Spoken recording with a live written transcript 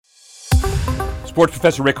Sports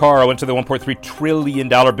professor Rick Horrow into the $1.3 trillion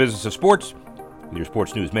business of sports with your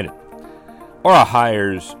Sports News Minute. Aura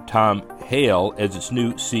hires Tom Hale as its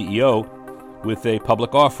new CEO with a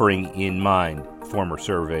public offering in mind. Former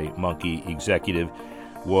SurveyMonkey executive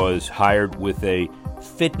was hired with a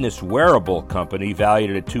fitness wearable company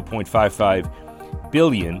valued at $2.55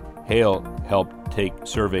 billion. Hale helped take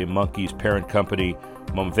SurveyMonkey's parent company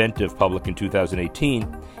Momentive public in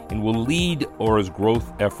 2018 and will lead Aura's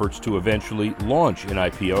growth efforts to eventually launch an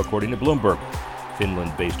IPO, according to Bloomberg.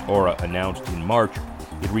 Finland-based Aura announced in March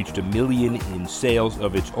it reached $1 million in sales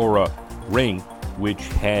of its Aura Ring, which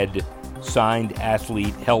had signed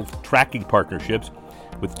athlete health tracking partnerships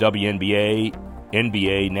with WNBA,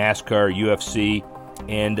 NBA, NASCAR, UFC,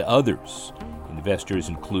 and others. Investors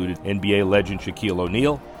included NBA legend Shaquille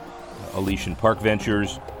O'Neal, Elysian Park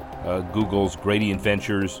Ventures, Google's Gradient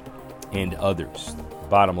Ventures, and others.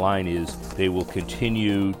 Bottom line is they will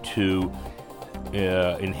continue to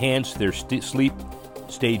enhance their sleep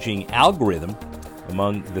staging algorithm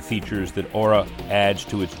among the features that Aura adds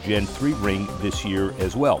to its Gen 3 ring this year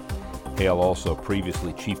as well. Hale, also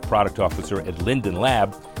previously Chief Product Officer at Linden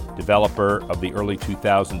Lab, developer of the early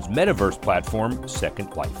 2000s metaverse platform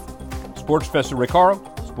Second Life. Sports professor Rick Horrow,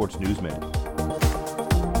 Sports News Minute.